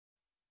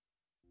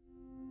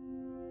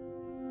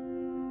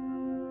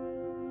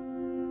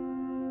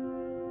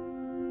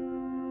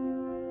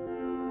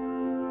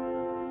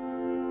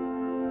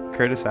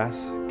Curtis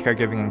S.,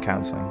 Caregiving and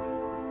Counseling.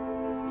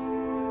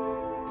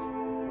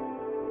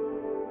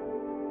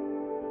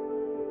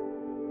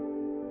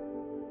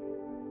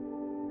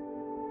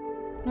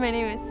 My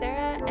name is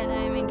Sarah, and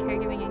I am in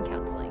Caregiving and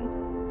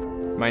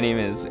Counseling. My name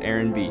is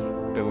Aaron B.,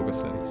 Biblical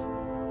Studies.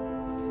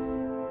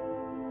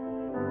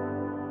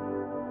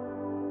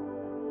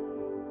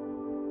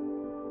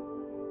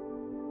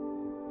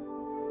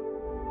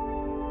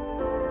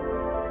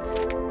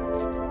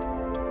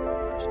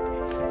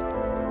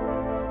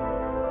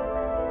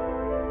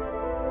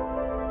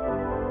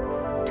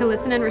 To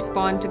listen and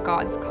respond to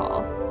God's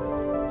call.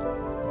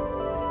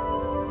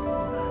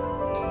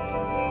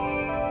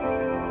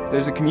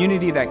 There's a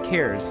community that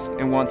cares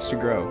and wants to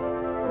grow.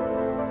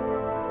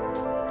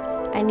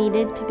 I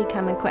needed to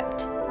become equipped.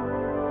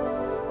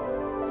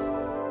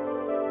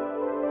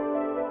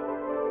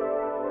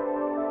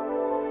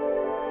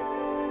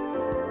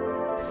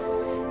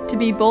 To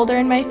be bolder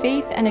in my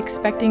faith and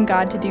expecting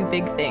God to do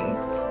big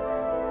things.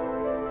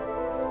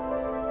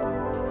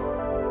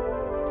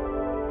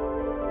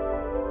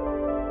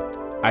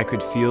 I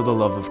could feel the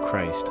love of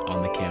Christ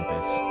on the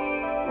campus.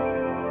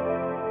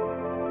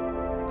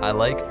 I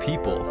like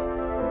people.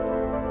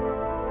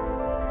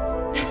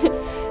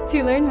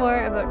 To learn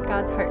more about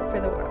God's heart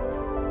for the world.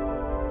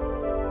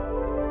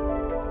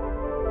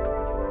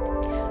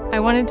 I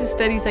wanted to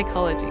study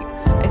psychology.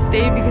 I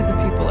stayed because the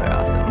people are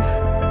awesome.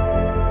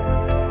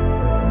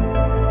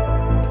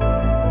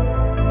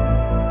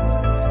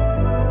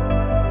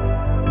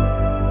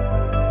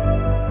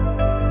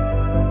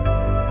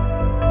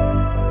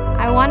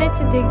 I wanted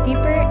to dig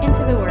deeper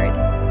into the Word